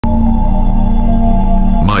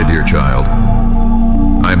dear child.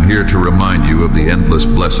 I am here to remind you of the endless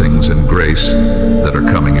blessings and grace that are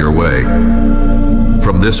coming your way.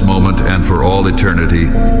 From this moment and for all eternity,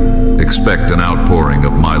 expect an outpouring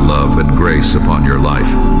of my love and grace upon your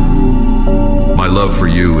life. My love for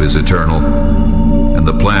you is eternal, and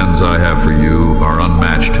the plans I have for you are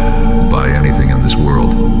unmatched by anything in this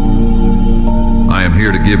world. I am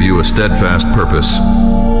here to give you a steadfast purpose,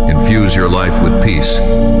 infuse your life with peace,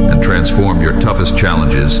 and transform your toughest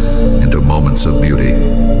challenges into moments of beauty.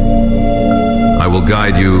 I will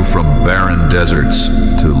guide you from barren deserts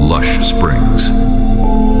to lush springs.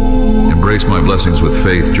 Embrace my blessings with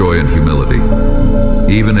faith, joy, and humility.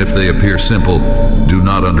 Even if they appear simple, do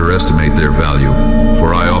not underestimate their value,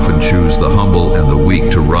 for I often choose the humble and the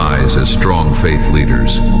weak to rise as strong faith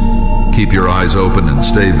leaders. Keep your eyes open and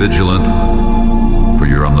stay vigilant, for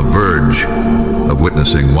you're on the verge of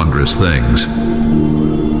witnessing wondrous things.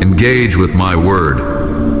 Engage with my word,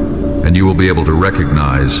 and you will be able to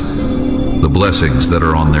recognize the blessings that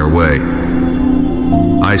are on their way.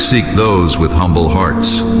 I seek those with humble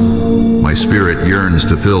hearts. My spirit yearns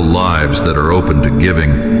to fill lives that are open to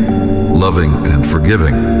giving, loving, and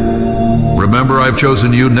forgiving. Remember, I've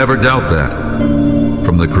chosen you, never doubt that.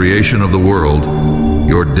 From the creation of the world,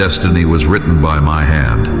 your destiny was written by my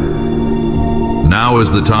hand. Now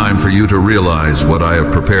is the time for you to realize what I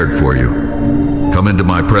have prepared for you. Come into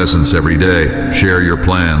my presence every day, share your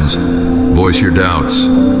plans, voice your doubts,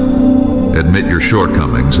 admit your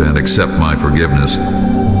shortcomings, and accept my forgiveness.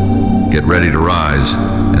 Get ready to rise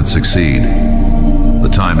and succeed.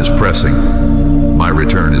 The time is pressing. My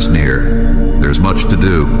return is near. There's much to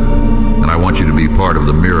do, and I want you to be part of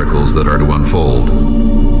the miracles that are to unfold.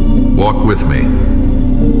 Walk with me.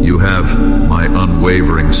 You have my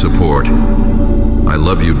unwavering support. I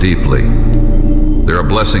love you deeply. There are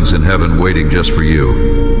blessings in heaven waiting just for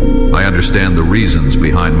you. I understand the reasons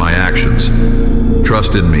behind my actions.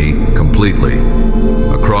 Trust in me completely.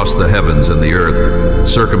 Across the heavens and the earth,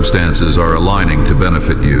 circumstances are aligning to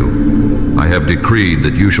benefit you. I have decreed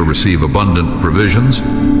that you shall receive abundant provisions,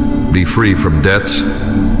 be free from debts,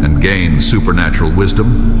 and gain supernatural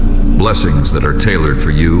wisdom, blessings that are tailored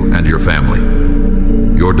for you and your family.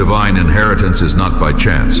 Your divine inheritance is not by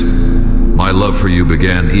chance. My love for you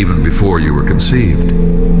began even before you were conceived.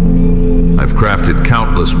 I've crafted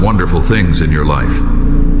countless wonderful things in your life.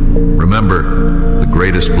 Remember, the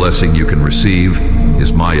greatest blessing you can receive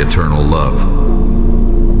is my eternal love.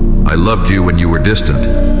 I loved you when you were distant,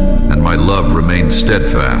 and my love remained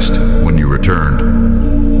steadfast when you returned.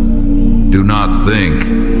 Do not think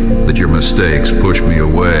that your mistakes push me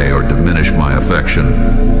away or diminish my affection.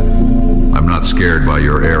 I'm not scared by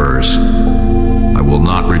your errors. I will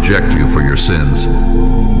not reject you for your sins.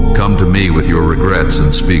 Come to me with your regrets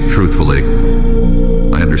and speak truthfully.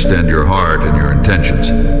 I understand your heart and your intentions.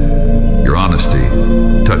 Your honesty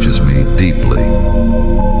touches me deeply.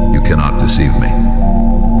 You cannot deceive me.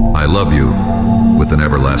 I love you with an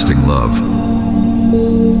everlasting love.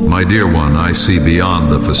 My dear one, I see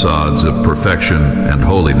beyond the facades of perfection and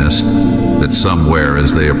holiness that some wear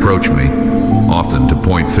as they approach me, often to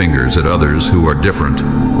point fingers at others who are different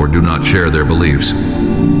or do not share their beliefs.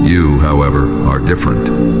 You, however, are different.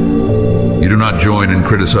 You do not join in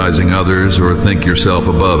criticizing others or think yourself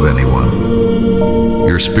above anyone.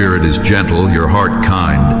 Your spirit is gentle, your heart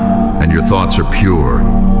kind, and your thoughts are pure.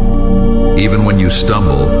 Even when you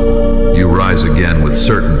stumble, you rise again with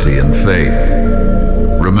certainty and faith.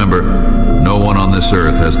 Remember, no one on this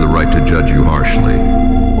earth has the right to judge you harshly.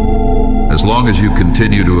 As long as you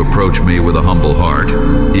continue to approach me with a humble heart,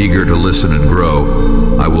 eager to listen and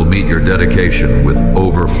grow, I will meet your dedication with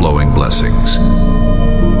overflowing blessings.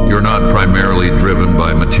 You're not primarily driven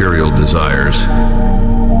by material desires.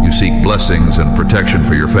 You seek blessings and protection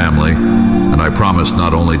for your family, and I promise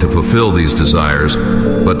not only to fulfill these desires,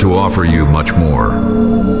 but to offer you much more.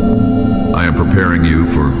 I am preparing you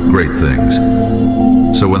for great things.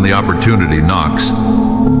 So when the opportunity knocks,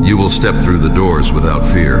 you will step through the doors without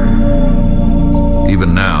fear.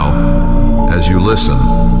 Even now, as you listen,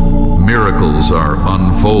 miracles are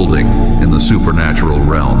unfolding in the supernatural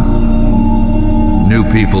realm. New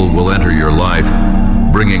people will enter your life,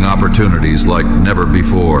 bringing opportunities like never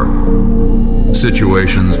before.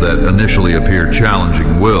 Situations that initially appear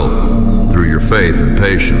challenging will, through your faith and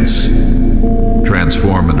patience,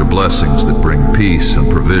 transform into blessings that bring peace and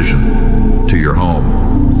provision to your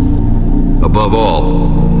home. Above all,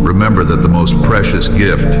 remember that the most precious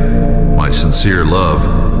gift, my sincere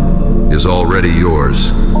love, is already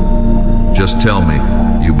yours. Just tell me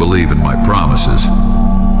you believe in my promises.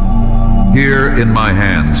 Here in my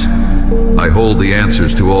hands, I hold the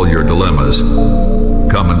answers to all your dilemmas.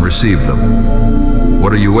 Come and receive them.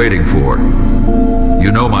 What are you waiting for?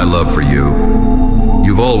 You know my love for you.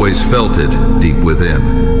 You've always felt it deep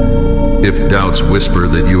within. If doubts whisper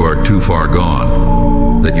that you are too far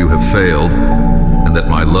gone, that you have failed, and that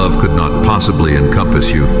my love could not possibly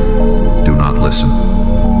encompass you, do not listen.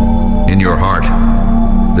 In your heart,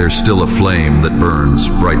 there's still a flame that burns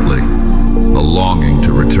brightly, a longing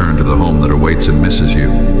to return to the home that awaits and misses you.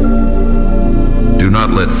 Do not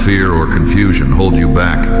let fear or confusion hold you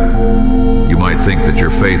back. You might think that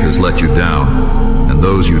your faith has let you down, and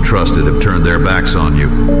those you trusted have turned their backs on you.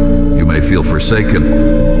 You may feel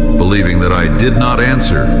forsaken, believing that I did not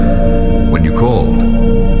answer when you called.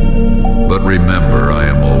 But remember, I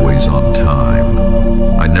am always on time.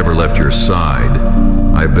 I never left your side.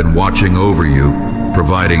 I've been watching over you,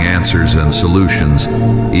 providing answers and solutions,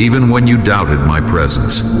 even when you doubted my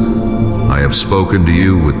presence. I have spoken to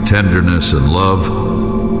you with tenderness and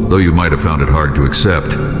love, though you might have found it hard to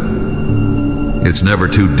accept. It's never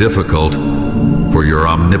too difficult for your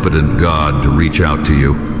omnipotent God to reach out to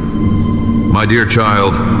you. My dear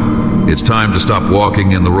child, it's time to stop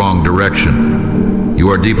walking in the wrong direction. You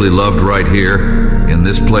are deeply loved right here, in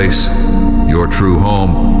this place, your true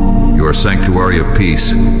home, your sanctuary of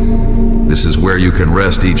peace. This is where you can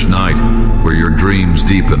rest each night, where your dreams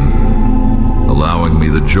deepen, allowing me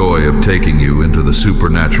the joy of taking you into the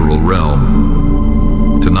supernatural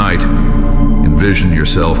realm. Tonight, envision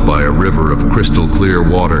yourself by a river of crystal clear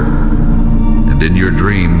water, and in your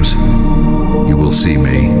dreams, you will see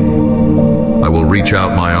me. I will reach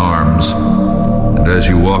out my arms, and as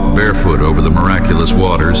you walk barefoot over the miraculous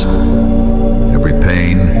waters, every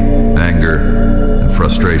pain, anger, and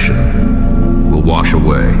frustration will wash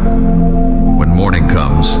away. When morning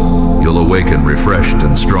comes, you'll awaken refreshed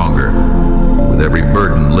and stronger, with every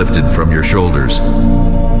burden lifted from your shoulders.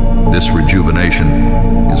 This rejuvenation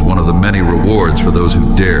is one of the many rewards for those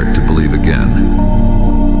who dare to believe again,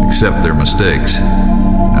 accept their mistakes,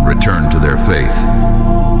 and return to their faith.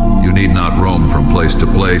 You need not roam from place to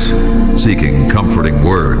place, seeking comforting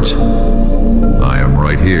words. I am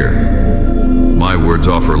right here. My words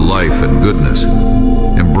offer life and goodness.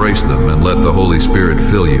 Embrace them and let the Holy Spirit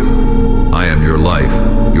fill you. I am your life,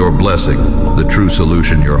 your blessing, the true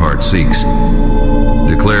solution your heart seeks.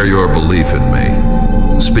 Declare your belief in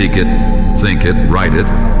me. Speak it, think it, write it.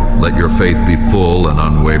 Let your faith be full and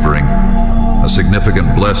unwavering. A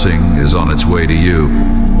significant blessing is on its way to you.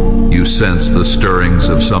 You sense the stirrings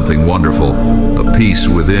of something wonderful, a peace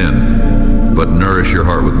within. But nourish your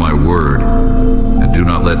heart with my word, and do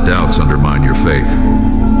not let doubts undermine your faith.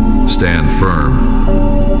 Stand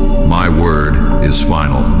firm. My word is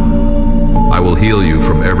final. I will heal you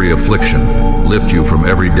from every affliction, lift you from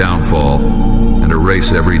every downfall, and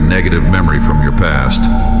erase every negative memory from your past.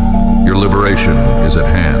 Your liberation is at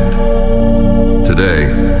hand.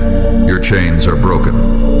 Today, your chains are broken.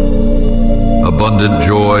 Abundant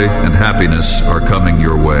joy and happiness are coming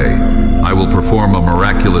your way. I will perform a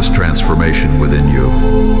miraculous transformation within you.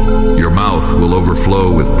 Your mouth will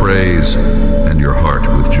overflow with praise and your heart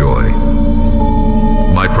with joy.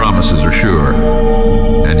 My promises are sure,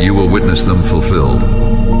 and you will witness them fulfilled.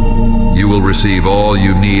 You will receive all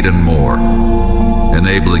you need and more,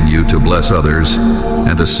 enabling you to bless others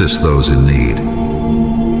and assist those in need.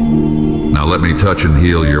 Now let me touch and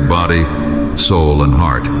heal your body, soul, and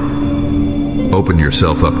heart. Open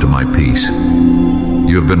yourself up to my peace.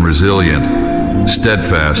 You have been resilient,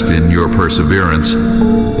 steadfast in your perseverance,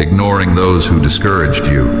 ignoring those who discouraged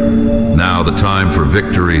you. Now the time for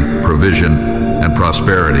victory, provision, and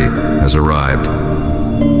prosperity has arrived.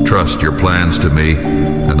 Trust your plans to me,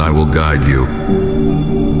 and I will guide you.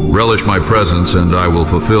 Relish my presence, and I will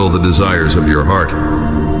fulfill the desires of your heart.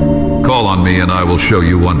 Call on me, and I will show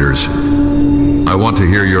you wonders. I want to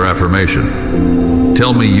hear your affirmation.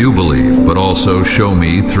 Tell me you believe, but also show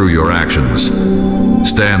me through your actions.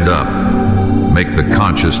 Stand up. Make the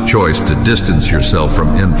conscious choice to distance yourself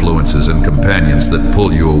from influences and companions that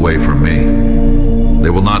pull you away from me. They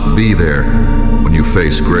will not be there when you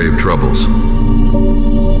face grave troubles.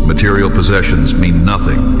 Material possessions mean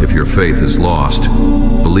nothing if your faith is lost.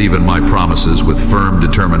 Believe in my promises with firm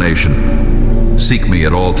determination. Seek me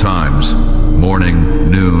at all times, morning,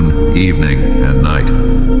 noon, evening, and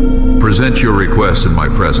night. Present your requests in my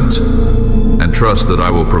presence, and trust that I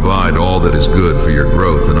will provide all that is good for your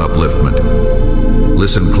growth and upliftment.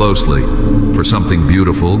 Listen closely, for something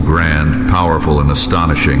beautiful, grand, powerful, and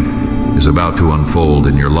astonishing is about to unfold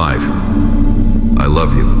in your life. I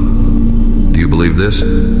love you. Do you believe this?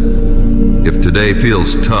 If today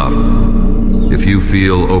feels tough, if you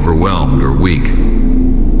feel overwhelmed or weak,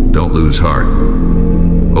 don't lose heart.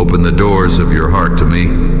 Open the doors of your heart to me.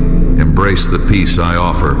 Embrace the peace I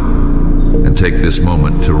offer. and take this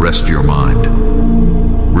moment to rest your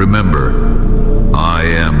mind. Remember, I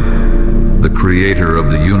am the creator of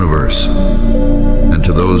the universe, and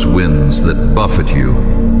to those winds that buffet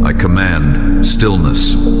you, I command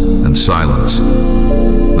stillness and silence.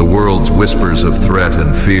 The world's whispers of threat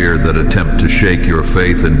and fear that attempt to shake your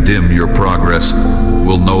faith and dim your progress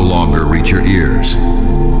will no longer reach your ears.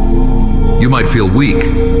 You might feel weak,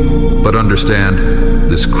 but understand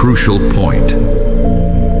this crucial point.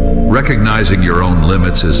 Recognizing your own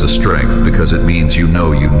limits is a strength because it means you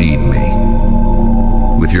know you need me.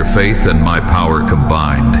 With your faith and my power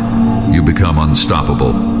combined, you become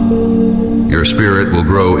unstoppable. Your spirit will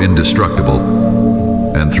grow indestructible,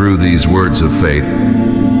 and through these words of faith,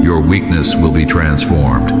 your weakness will be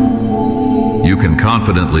transformed. You can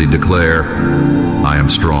confidently declare, I am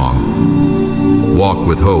strong. Walk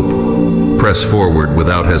with hope, press forward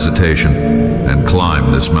without hesitation, and climb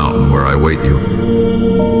this mountain where I wait you.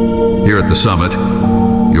 Here at the summit,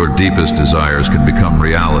 your deepest desires can become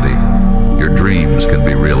reality. Your dreams can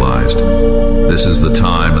be realized. This is the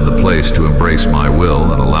time and the place to embrace my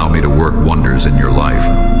will and allow me to work wonders in your life.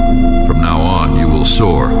 From now on, you will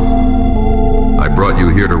soar. I brought you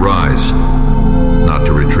here to rise, not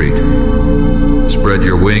to retreat. Spread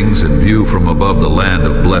your wings and view from above the land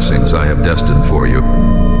of blessings I have destined for you.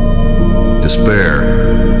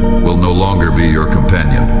 Despair will no longer be your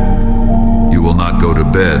companion. You will not go to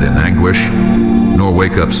bed in anguish, nor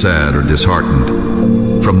wake up sad or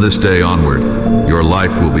disheartened. From this day onward, your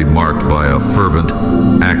life will be marked by a fervent,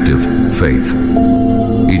 active faith.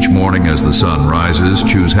 Each morning as the sun rises,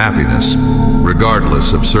 choose happiness,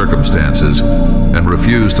 regardless of circumstances, and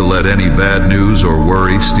refuse to let any bad news or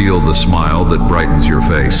worry steal the smile that brightens your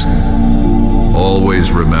face.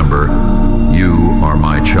 Always remember, you are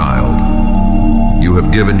my child. You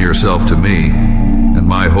have given yourself to me, and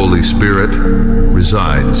my Holy Spirit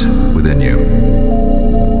resides within you.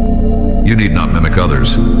 You need not mimic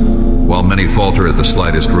others. While many falter at the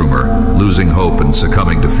slightest rumor, losing hope and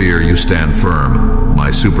succumbing to fear, you stand firm.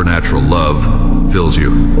 My supernatural love fills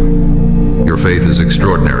you. Your faith is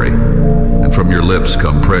extraordinary, and from your lips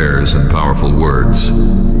come prayers and powerful words.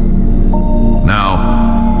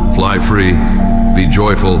 Now, fly free, be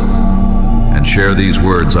joyful, and share these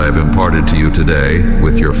words I have imparted to you today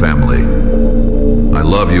with your family. I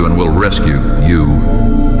love you and will rescue you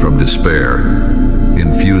from despair,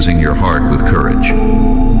 infusing your heart with courage.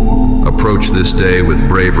 Approach this day with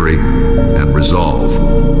bravery and resolve,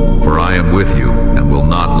 for I am with you and will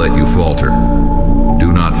not let you falter.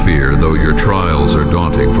 Do not fear, though your trials are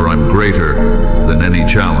daunting, for I'm greater than any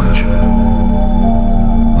challenge.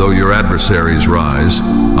 Though your adversaries rise,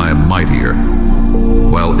 I am mightier.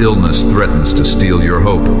 While illness threatens to steal your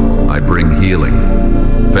hope, I bring healing.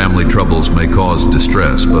 Family troubles may cause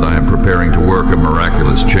distress, but I am preparing to work a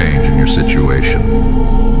miraculous change in your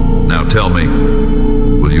situation. Now tell me,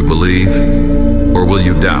 will you believe or will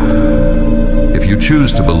you doubt? If you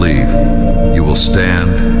choose to believe, you will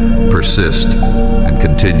stand, persist, and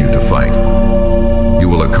continue to fight. You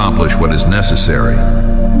will accomplish what is necessary,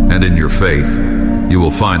 and in your faith, you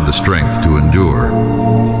will find the strength to endure.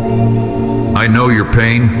 I know your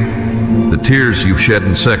pain, the tears you've shed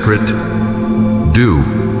in secret, due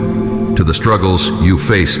to the struggles you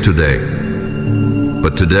face today.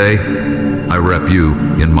 But today, I wrap you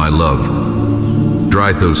in my love.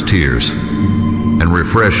 Dry those tears and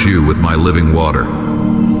refresh you with my living water.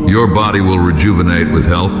 Your body will rejuvenate with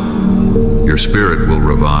health, your spirit will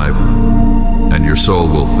revive, and your soul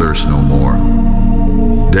will thirst no more.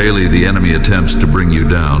 Daily the enemy attempts to bring you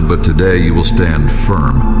down, but today you will stand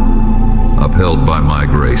firm, upheld by my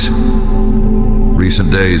grace.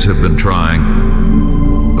 Recent days have been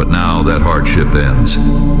trying, but now that hardship ends.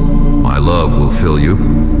 My love will fill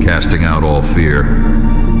you, casting out all fear.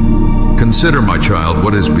 Consider, my child,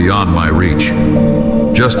 what is beyond my reach.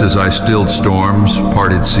 Just as I stilled storms,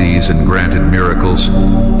 parted seas, and granted miracles,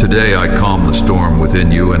 today I calm the storm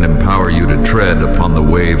within you and empower you to tread upon the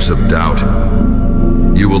waves of doubt.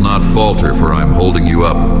 You will not falter, for I am holding you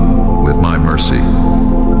up with my mercy.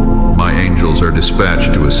 My angels are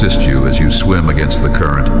dispatched to assist you as you swim against the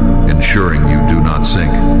current, ensuring you do not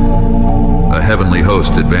sink. A heavenly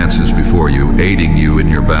host advances before you, aiding you in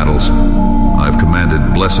your battles. I've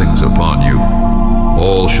commanded blessings upon you.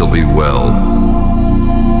 All shall be well.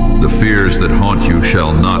 The fears that haunt you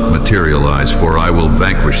shall not materialize, for I will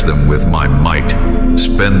vanquish them with my might.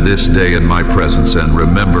 Spend this day in my presence and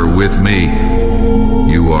remember with me,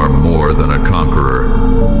 you are more than a conqueror.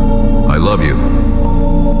 I love you.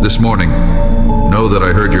 This morning, know that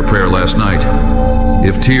I heard your prayer last night.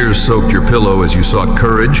 If tears soaked your pillow as you sought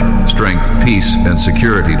courage, strength, peace, and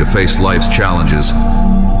security to face life's challenges,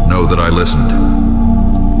 know know that I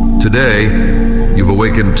listened. Today, you've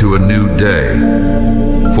awakened to a new day,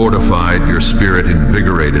 fortified, your spirit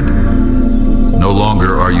invigorated. No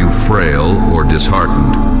longer are you frail or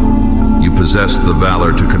disheartened. You possess the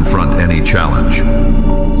valor to confront any challenge.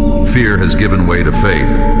 Fear has given way to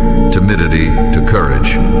faith, timidity to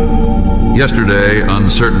courage. Yesterday,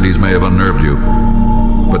 uncertainties may have unnerved you,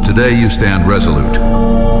 but today you stand resolute,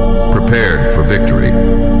 prepared for victory.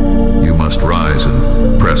 You must rise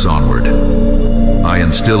and press onward. I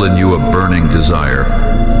instill in you a burning desire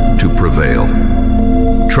to prevail.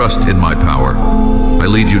 Trust in my power. I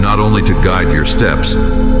lead you not only to guide your steps,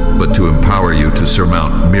 but to empower you to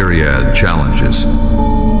surmount myriad challenges.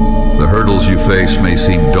 The hurdles you face may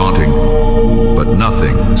seem daunting, but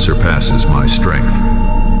nothing surpasses my strength.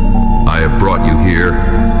 I have brought you here,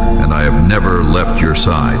 and I have never left your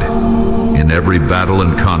side. In every battle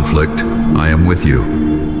and conflict, I am with you.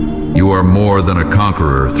 You are more than a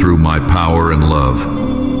conqueror through my power and love.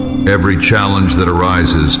 Every challenge that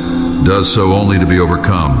arises does so only to be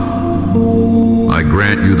overcome. I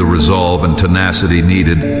grant you the resolve and tenacity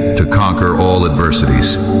needed to conquer all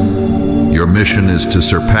adversities. Your mission is to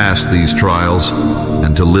surpass these trials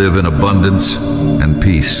and to live in abundance and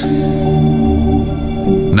peace.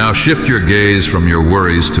 Now shift your gaze from your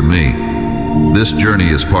worries to me. This journey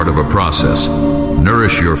is part of a process.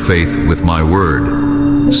 Nourish your faith with my word.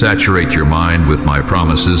 Saturate your mind with my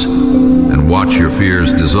promises, and watch your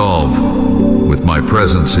fears dissolve with my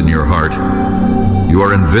presence in your heart. You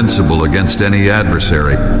are invincible against any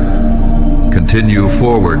adversary. Continue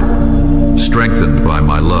forward, strengthened by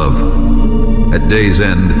my love. At day's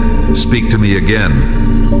end, speak to me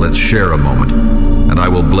again. Let's share a moment, and I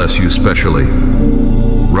will bless you specially.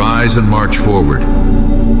 Rise and march forward,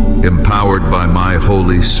 empowered by my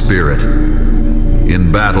Holy Spirit. In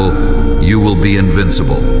battle, you will be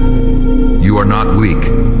invincible. You are not weak.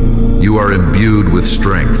 You are imbued with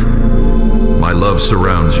strength. My love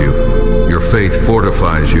surrounds you. Your faith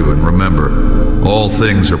fortifies you, and remember, all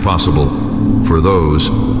things are possible for those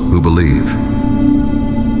who believe.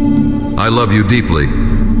 I love you deeply.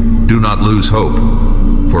 Do not lose hope,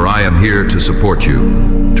 for I am here to support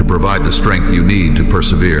you, to provide the strength you need to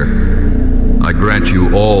persevere. I grant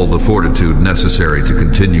you all the fortitude necessary to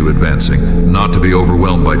continue advancing, not to be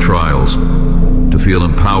overwhelmed by trials, to feel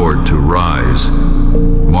empowered to rise,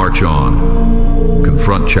 march on,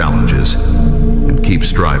 confront challenges, and keep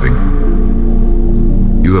striving.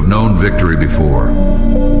 You have known victory before.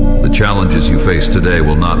 The challenges you face today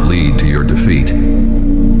will not lead to your defeat.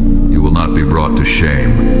 You will not be brought to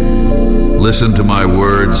shame. Listen to my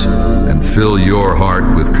words and fill your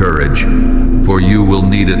heart with courage, for you will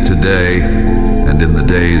need it today and in the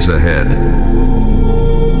days ahead.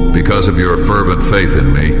 Because of your fervent faith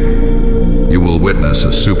in me, you will witness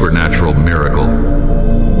a supernatural miracle.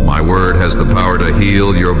 My word has the power to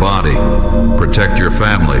heal your body, protect your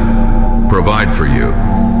family, provide for you,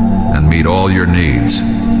 and meet all your needs.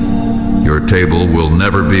 Your table will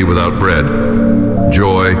never be without bread.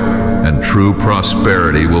 Joy and true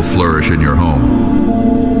prosperity will flourish in your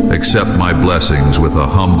home. Accept my blessings with a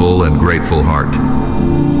humble and grateful heart.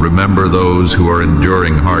 Remember those who are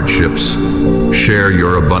enduring hardships. Share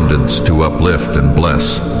your abundance to uplift and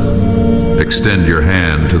bless. Extend your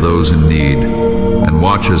hand to those in need, and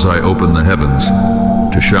watch as I open the heavens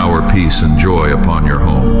to shower peace and joy upon your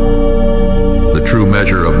home. The true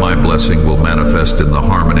measure of my blessing will manifest in the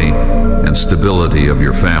harmony and stability of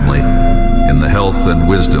your family, in the health and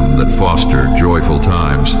wisdom that foster joyful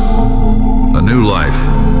times. A new life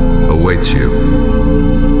awaits you.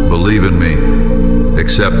 Believe in me.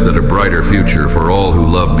 Accept that a brighter future for all who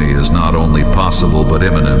love me is not only possible but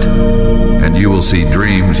imminent, and you will see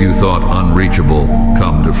dreams you thought unreachable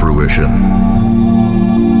come to fruition.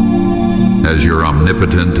 As your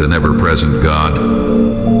omnipotent and ever-present God,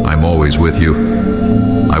 I'm always with you.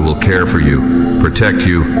 I will care for you, protect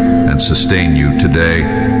you, and sustain you today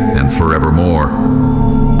and forevermore.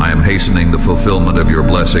 I am hastening the fulfillment of your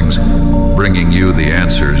blessings, bringing you the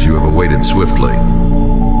answers you have awaited swiftly.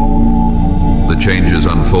 The changes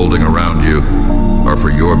unfolding around you are for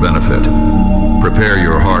your benefit. Prepare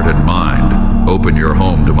your heart and mind, open your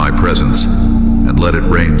home to my presence, and let it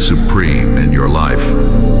reign supreme in your life.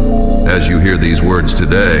 As you hear these words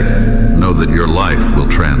today, know that your life will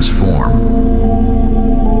transform.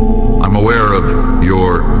 I'm aware of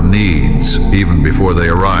your needs even before they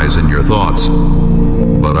arise in your thoughts,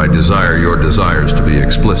 but I desire your desires to be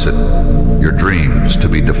explicit, your dreams to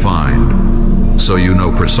be defined, so you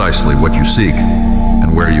know precisely what you seek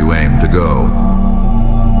and where you aim to go.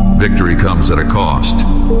 Victory comes at a cost.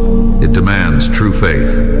 It demands true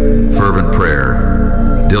faith, fervent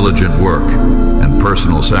prayer, diligent work, and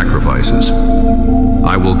personal sacrifices.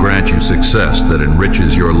 I will grant you success that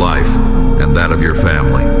enriches your life and that of your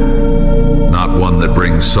family, not one that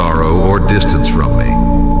brings sorrow or distance from me.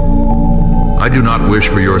 I do not wish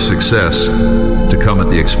for your success to come at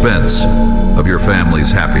the expense of your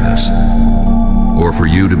family's happiness, or for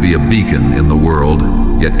you to be a beacon in the world,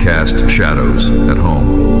 yet cast shadows at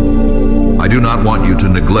home. I do not want you to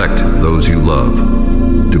neglect those you love,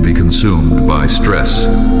 to be consumed by stress,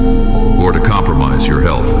 or to compromise your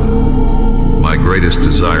health. My greatest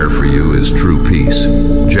desire for you is true peace,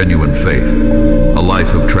 genuine faith, a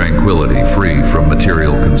life of tranquility free from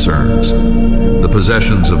material concerns. The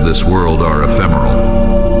possessions of this world are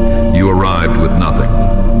ephemeral. You arrived with nothing,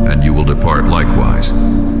 and you will depart likewise.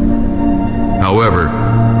 However,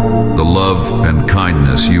 the love and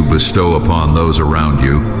kindness you bestow upon those around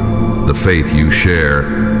you, the faith you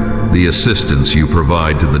share, the assistance you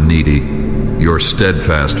provide to the needy, your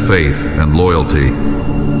steadfast faith and loyalty,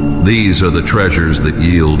 these are the treasures that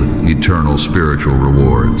yield eternal spiritual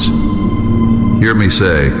rewards. Hear me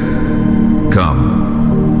say,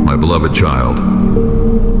 "Come, my beloved child.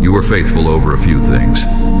 You were faithful over a few things.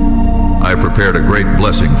 I have prepared a great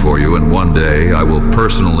blessing for you, and one day I will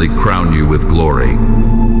personally crown you with glory.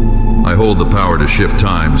 I hold the power to shift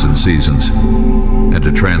times and seasons, and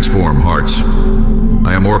to transform hearts.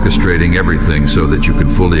 I am orchestrating everything so that you can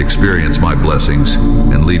fully experience my blessings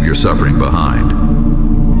and leave your suffering behind.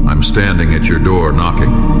 I'm standing at your door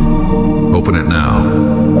knocking. Open it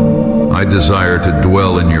now. I desire to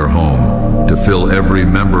dwell in your home, to fill every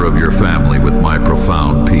member of your family with my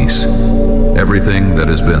profound peace. Everything that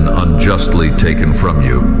has been unjustly taken from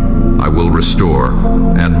you, I will restore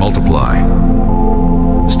and multiply.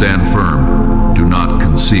 Stand firm. Do not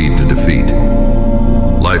concede to defeat.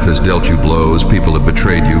 Life has dealt you blows, people have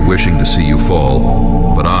betrayed you, wishing to see you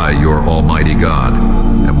fall, but I, your Almighty God,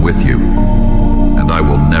 am with you, and I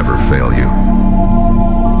will never fail you.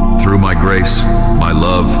 Through my grace, my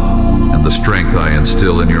love, and the strength I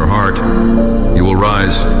instill in your heart, you will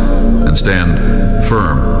rise and stand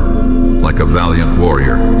firm like a valiant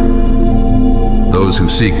warrior. Those who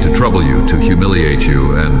seek to trouble you, to humiliate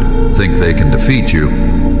you, and think they can defeat you,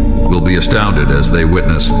 will be astounded as they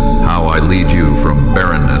witness how I lead you from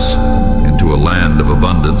barrenness into a land of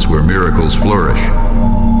abundance where miracles flourish.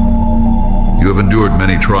 You have endured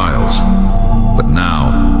many trials, but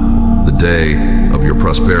now the day of your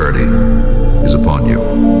prosperity is upon you.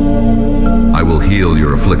 I will heal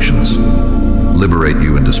your afflictions, liberate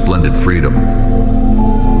you into splendid freedom.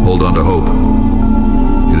 Hold on to hope.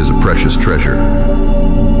 It is a precious treasure.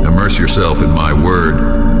 Immerse yourself in my word.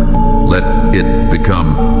 Let it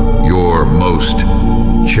become your most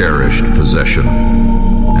cherished possession.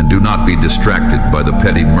 And do not be distracted by the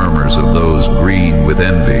petty murmurs of those green with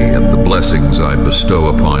envy at the blessings I bestow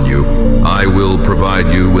upon you. I will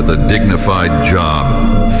provide you with a dignified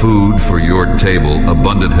job, food for your table,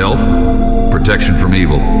 abundant health, protection from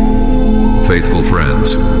evil, faithful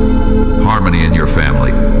friends, harmony in your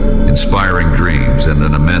family, inspiring dreams, and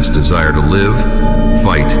an immense desire to live,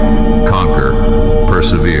 fight, conquer,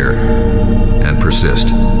 persevere, and persist.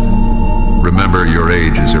 Remember, your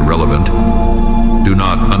age is irrelevant. Do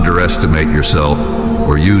not underestimate yourself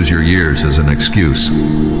or use your years as an excuse.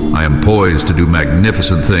 I am poised to do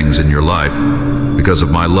magnificent things in your life because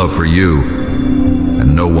of my love for you,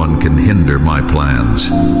 and no one can hinder my plans.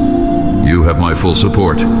 You have my full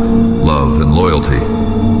support, love, and loyalty.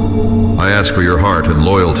 I ask for your heart and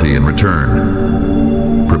loyalty in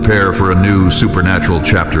return. Prepare for a new supernatural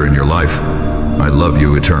chapter in your life. I love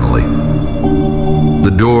you eternally.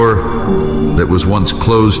 The door that was once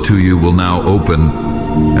closed to you will now open,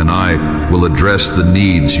 and I will address the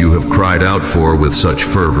needs you have cried out for with such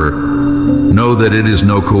fervor. Know that it is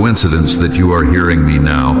no coincidence that you are hearing me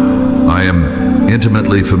now. I am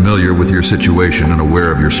intimately familiar with your situation and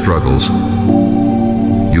aware of your struggles.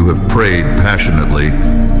 You have prayed passionately,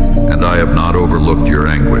 and I have not overlooked your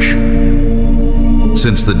anguish.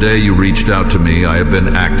 Since the day you reached out to me, I have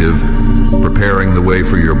been active, preparing the way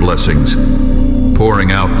for your blessings,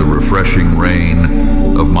 pouring out the refreshing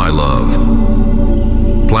rain of my love,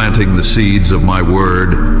 planting the seeds of my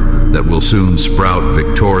word that will soon sprout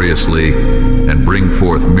victoriously and bring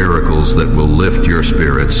forth miracles that will lift your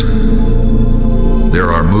spirits.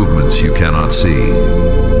 There are movements you cannot see,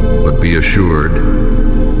 but be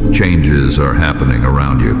assured, changes are happening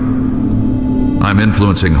around you. I'm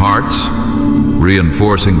influencing hearts,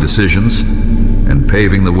 reinforcing decisions, and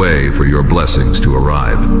paving the way for your blessings to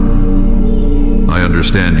arrive. I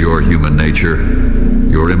understand your human nature,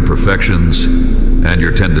 your imperfections, and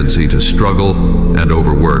your tendency to struggle and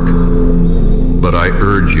overwork. But I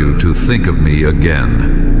urge you to think of me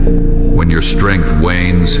again when your strength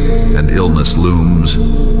wanes and illness looms,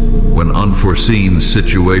 when unforeseen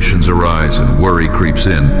situations arise and worry creeps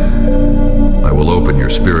in, I will open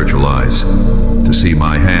your spiritual eyes to see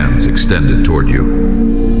my hands extended toward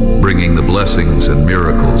you, bringing the blessings and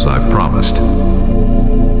miracles I've promised.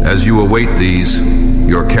 As you await these,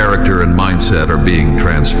 your character and mindset are being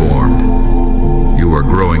transformed. You are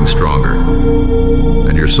growing stronger,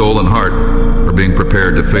 and your soul and heart are being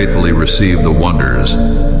prepared to faithfully receive the wonders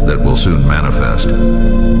that will soon manifest.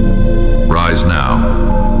 Rise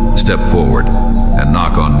now, step forward, and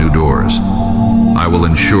knock on new doors. I will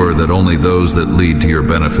ensure that only those that lead to your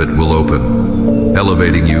benefit will open,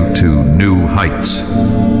 elevating you to new heights.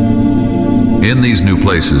 In these new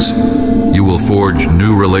places, you will forge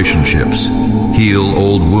new relationships, heal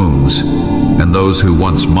old wounds, and those who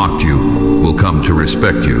once mocked you will come to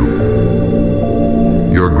respect you.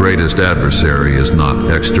 Your greatest adversary is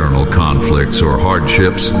not external conflicts or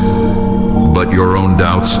hardships, but your own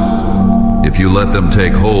doubts. If you let them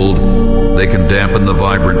take hold, they can dampen the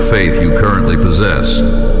vibrant faith you currently possess.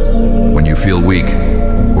 When you feel weak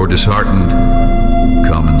or disheartened,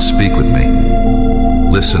 come and speak with me.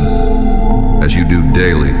 Listen, as you do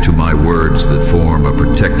daily, to my words that form a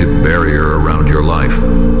protective barrier around your life.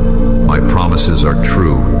 My promises are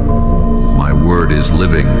true. My word is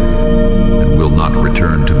living and will not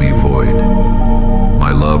return to me void.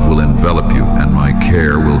 My love will envelop you and my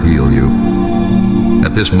care will heal you.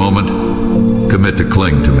 At this moment, commit to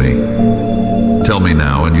cling to me. Tell me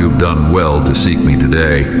now, and you've done well to seek me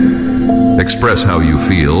today. Express how you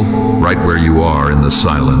feel, right where you are in the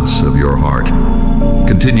silence of your heart.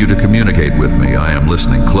 Continue to communicate with me. I am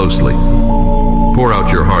listening closely. Pour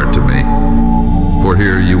out your heart to me, for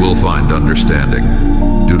here you will find understanding.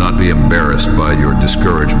 Do not be embarrassed by your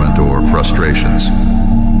discouragement or frustrations.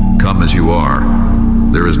 Come as you are.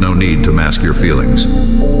 There is no need to mask your feelings.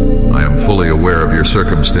 I am fully aware of your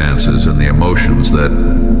circumstances and the emotions that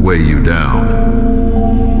weigh you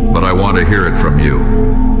down. But I want to hear it from you.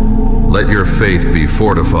 Let your faith be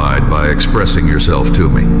fortified by expressing yourself to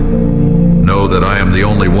me. Know that I am the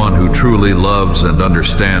only one who truly loves and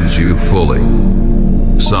understands you fully.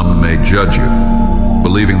 Some may judge you,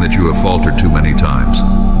 believing that you have faltered too many times,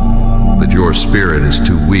 that your spirit is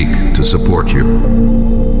too weak to support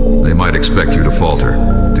you. They might expect you to falter,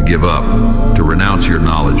 to give up, to renounce your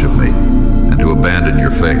knowledge of me, and to abandon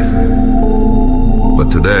your faith.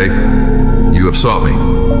 But today, you have sought me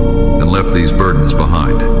and left these burdens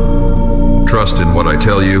behind. Trust in what I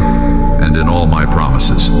tell you and in all my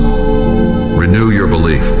promises. Renew your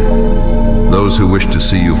belief. Those who wish to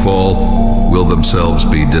see you fall will themselves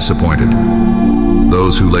be disappointed.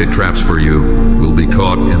 Those who lay traps for you will be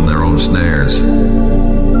caught in their own snares.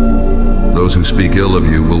 Those who speak ill of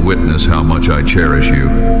you will witness how much I cherish you,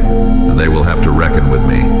 and they will have to reckon with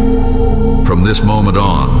me. From this moment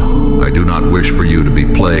on, I do not wish for you to be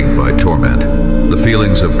plagued by torment. The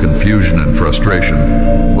feelings of confusion and frustration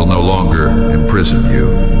will no longer imprison you.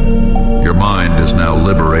 Your mind is now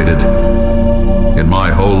liberated. In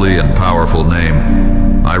my holy and powerful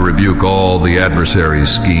name, I rebuke all the adversary's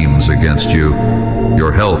schemes against you.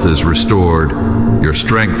 Your health is restored, your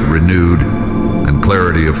strength renewed, and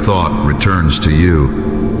clarity of thought returns to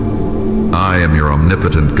you. I am your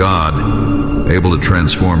omnipotent God, able to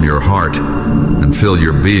transform your heart and fill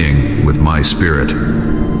your being with my spirit.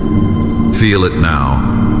 Feel it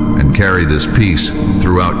now and carry this peace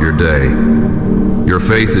throughout your day. Your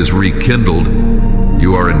faith is rekindled.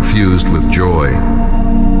 You are infused with joy.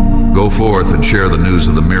 Go forth and share the news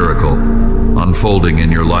of the miracle unfolding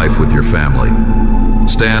in your life with your family.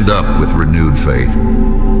 Stand up with renewed faith.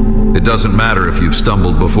 It doesn't matter if you've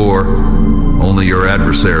stumbled before. Only your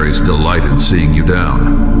adversaries delight in seeing you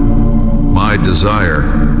down. My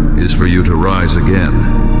desire is for you to rise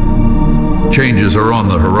again. Changes are on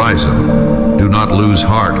the horizon. Do not lose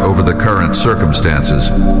heart over the current circumstances.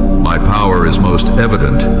 My power is most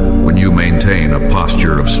evident when you maintain a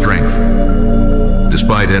posture of strength.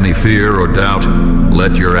 Despite any fear or doubt,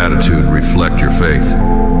 let your attitude reflect your faith.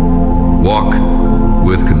 Walk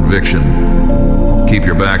with conviction. Keep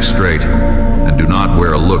your back straight and do not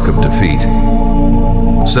wear a look of defeat.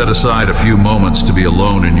 Set aside a few moments to be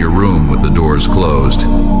alone in your room with the doors closed.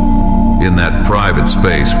 In that private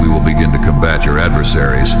space, we will begin to combat your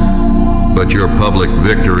adversaries, but your public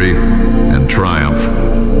victory and triumph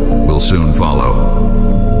will soon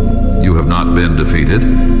follow. You have not been defeated.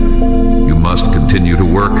 You must continue to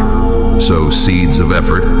work, sow seeds of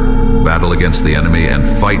effort, battle against the enemy, and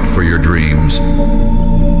fight for your dreams.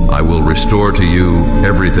 I will restore to you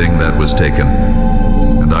everything that was taken,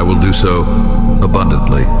 and I will do so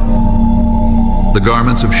abundantly. The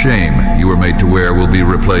garments of shame you were made to wear will be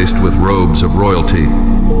replaced with robes of royalty,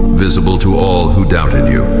 visible to all who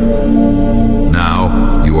doubted you.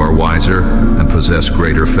 Now you are wiser and possess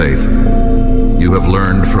greater faith. You have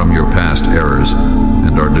learned from your past errors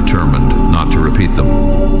and are determined not to repeat them.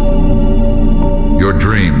 Your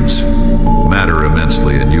dreams matter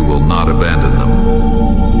immensely, and you will not abandon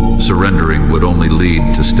them. Surrendering would only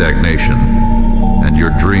lead to stagnation, and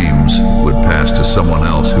your dreams would pass to someone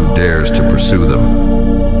else who dares to pursue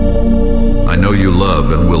them. I know you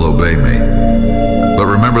love and will obey me, but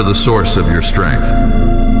remember the source of your strength.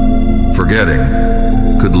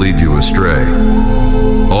 Forgetting could lead you astray.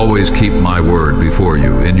 Always keep my word before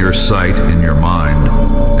you, in your sight, in your mind,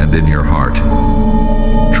 and in your heart.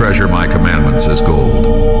 Treasure my commandments as gold.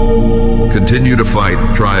 Continue to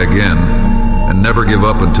fight, try again, and never give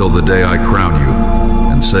up until the day I crown you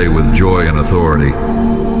and say with joy and authority,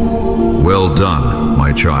 "Well done,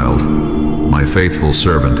 my child, my faithful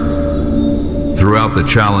servant." Throughout the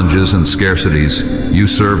challenges and scarcities, you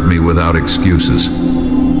served me without excuses.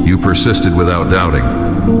 You persisted without doubting.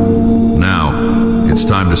 Now, it's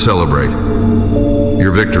time to celebrate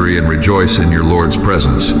your victory and rejoice in your Lord's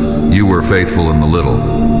presence. You were faithful in the little.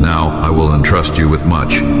 Now I will entrust you with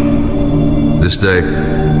much. This day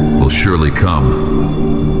will surely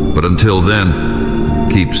come. But until then,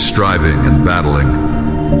 keep striving and battling.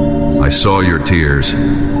 I saw your tears,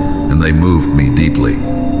 and they moved me deeply.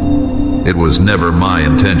 It was never my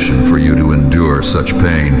intention for you to endure such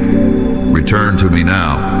pain. Return to me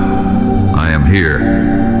now. I am here,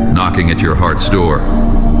 knocking at your heart's door,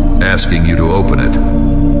 asking you to open it.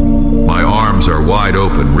 My arms are wide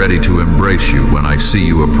open, ready to embrace you when I see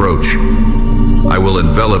you approach. I will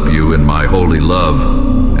envelop you in my holy love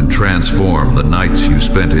and transform the nights you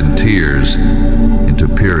spent in tears into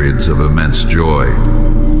periods of immense joy.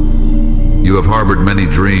 You have harbored many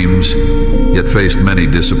dreams, yet faced many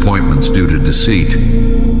disappointments due to deceit,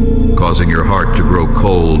 causing your heart to grow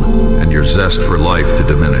cold and your zest for life to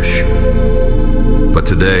diminish. But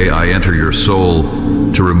today I enter your soul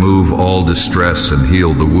to remove all distress and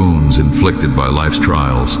heal the wounds inflicted by life's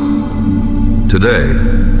trials. Today,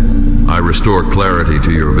 I restore clarity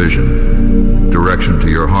to your vision, direction to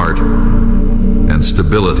your heart, and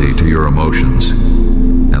stability to your emotions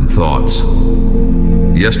and thoughts.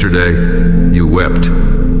 Yesterday, you wept,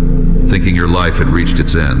 thinking your life had reached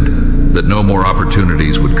its end, that no more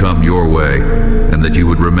opportunities would come your way, and that you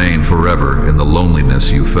would remain forever in the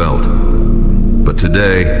loneliness you felt. But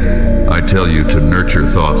today, I tell you to nurture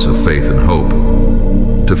thoughts of faith and hope,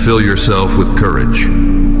 to fill yourself with courage.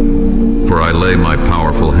 For I lay my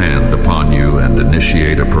powerful hand upon you and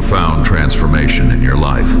initiate a profound transformation in your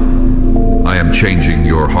life. I am changing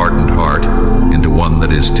your hardened heart into one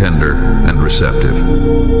that is tender and receptive.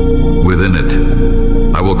 Within it,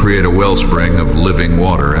 I will create a wellspring of living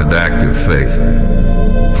water and active faith.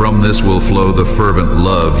 From this will flow the fervent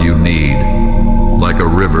love you need, like a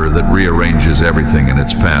river that rearranges everything in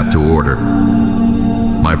its path to order.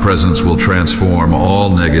 My presence will transform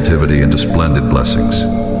all negativity into splendid blessings.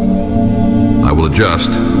 I will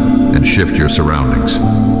adjust and shift your surroundings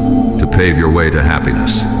to pave your way to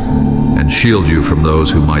happiness and shield you from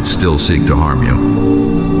those who might still seek to harm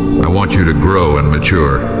you. I want you to grow and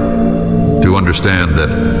mature, to understand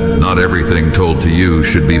that not everything told to you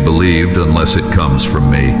should be believed unless it comes from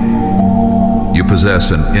me. You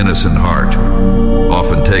possess an innocent heart,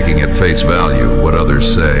 often taking at face value what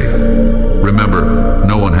others say. Remember,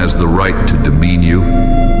 no one has the right to demean you,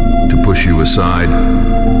 to push you aside,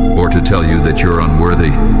 or to tell you that you're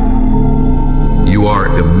unworthy. You are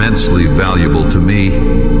immensely valuable to me.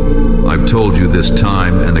 I've told you this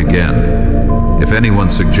time and again. If anyone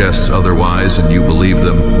suggests otherwise and you believe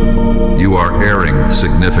them, you are erring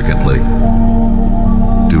significantly.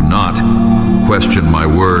 Do not question my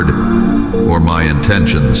word or my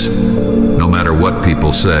intentions, no matter what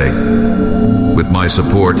people say. With my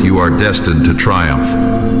support, you are destined to triumph.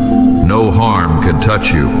 No harm can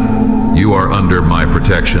touch you. You are under my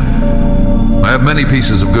protection. I have many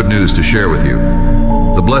pieces of good news to share with you.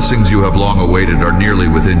 The blessings you have long awaited are nearly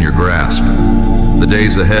within your grasp. The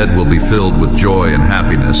days ahead will be filled with joy and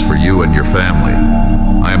happiness for you and your family.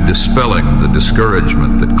 I am dispelling the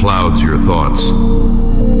discouragement that clouds your thoughts.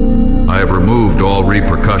 I have removed all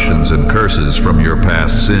repercussions and curses from your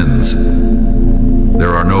past sins.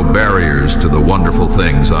 There are no barriers to the wonderful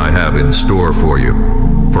things I have in store for you,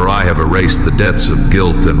 for I have erased the debts of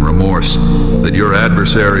guilt and remorse that your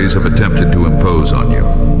adversaries have attempted to impose on you.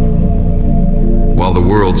 While the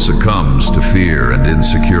world succumbs to fear and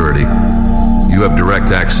insecurity, you have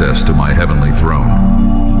direct access to my heavenly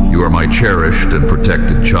throne. You are my cherished and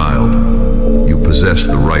protected child. You possess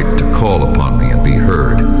the right to call upon me and be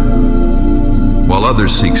heard. While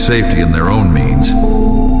others seek safety in their own means,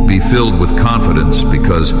 be filled with confidence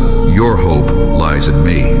because your hope lies in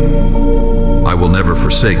me. I will never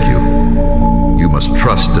forsake you. You must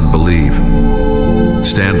trust and believe.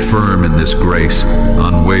 Stand firm in this grace,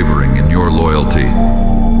 unwavering in your loyalty.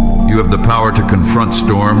 You have the power to confront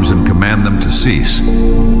storms and command them to cease,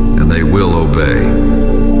 and they will obey.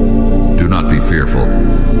 Do not be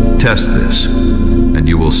fearful. Test this, and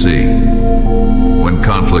you will see. When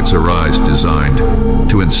conflicts arise designed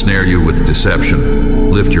to ensnare you with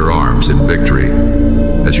deception, lift your arms in victory.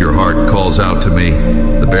 As your heart calls out to me,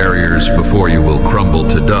 the barriers before you will crumble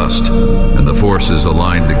to dust, and the forces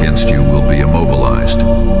aligned against you will be immobilized.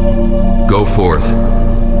 Go forth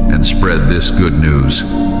and spread this good news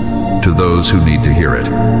to those who need to hear it.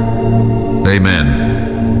 Amen.